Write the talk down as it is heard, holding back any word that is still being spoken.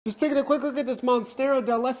Just taking a quick look at this Monstera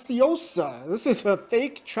Deliciosa. This is a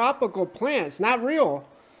fake tropical plant. It's not real.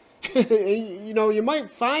 You know, you might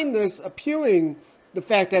find this appealing, the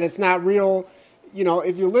fact that it's not real. You know,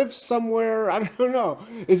 if you live somewhere, I don't know,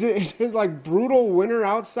 is it like brutal winter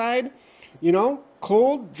outside? You know,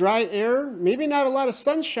 cold, dry air, maybe not a lot of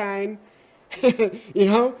sunshine. You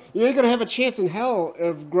know, you ain't gonna have a chance in hell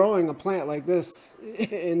of growing a plant like this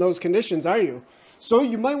in those conditions, are you? So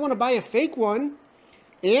you might want to buy a fake one.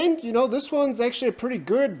 And, you know, this one's actually a pretty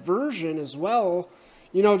good version as well.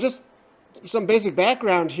 You know, just some basic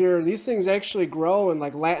background here. These things actually grow in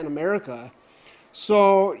like Latin America.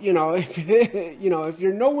 So, you know, if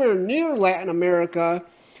you're nowhere near Latin America,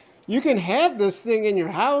 you can have this thing in your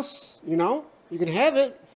house, you know, you can have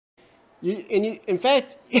it. In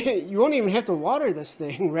fact, you won't even have to water this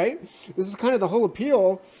thing, right? This is kind of the whole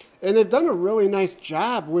appeal. And they've done a really nice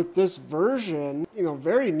job with this version. You know,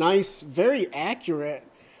 very nice, very accurate.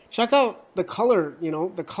 Check out the color, you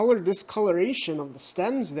know, the color discoloration of the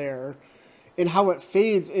stems there and how it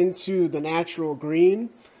fades into the natural green.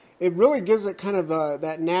 It really gives it kind of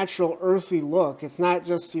that natural earthy look. It's not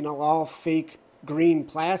just, you know, all fake green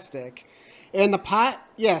plastic. And the pot,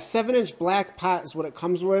 yeah, 7-inch black pot is what it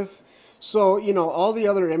comes with. So, you know, all the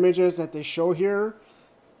other images that they show here,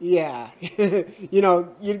 yeah, you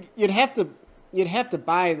know, you'd have to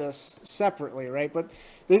buy this separately, right? But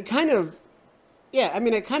it kind of, yeah, I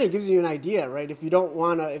mean, it kind of gives you an idea, right? If you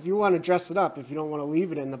want to dress it up, if you don't want to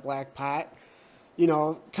leave it in the black pot, you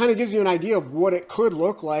know, kind of gives you an idea of what it could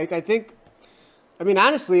look like. I mean,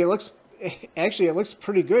 honestly, it looks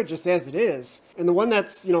pretty good just as it is. And the one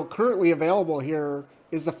that's, you know, currently available here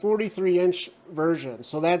is the 43-inch version.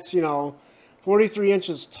 So that's, you know, 43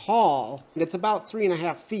 inches tall, and it's about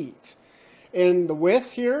 3.5 feet. And the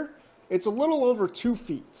width here, it's a little over 2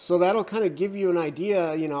 feet. So that'll kind of give you an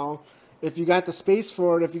idea, you know, if you got the space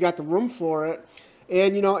for it, if you got the room for it.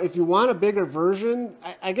 And, you know, if you want a bigger version,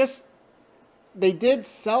 I guess they did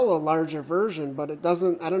sell a larger version, but it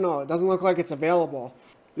doesn't, I don't know, it doesn't look like it's available.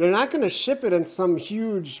 They're not going to ship it in some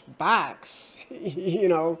huge box, you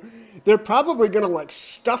know. They're probably going to like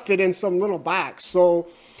stuff it in some little box. So,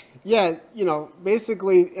 yeah, you know,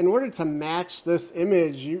 basically, in order to match this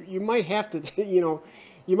image, you might have to, you know,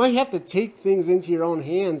 you might have to take things into your own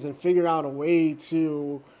hands and figure out a way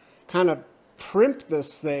to kind of primp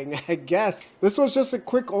this thing, I guess. This was just a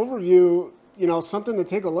quick overview, you know, something to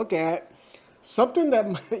take a look at, something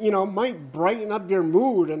that, you know, might brighten up your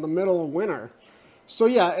mood in the middle of winter. So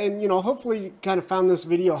yeah, and you know, hopefully you kind of found this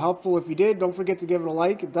video helpful. If you did, don't forget to give it a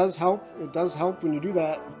like. It does help. It does help when you do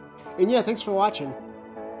that. And yeah, thanks for watching.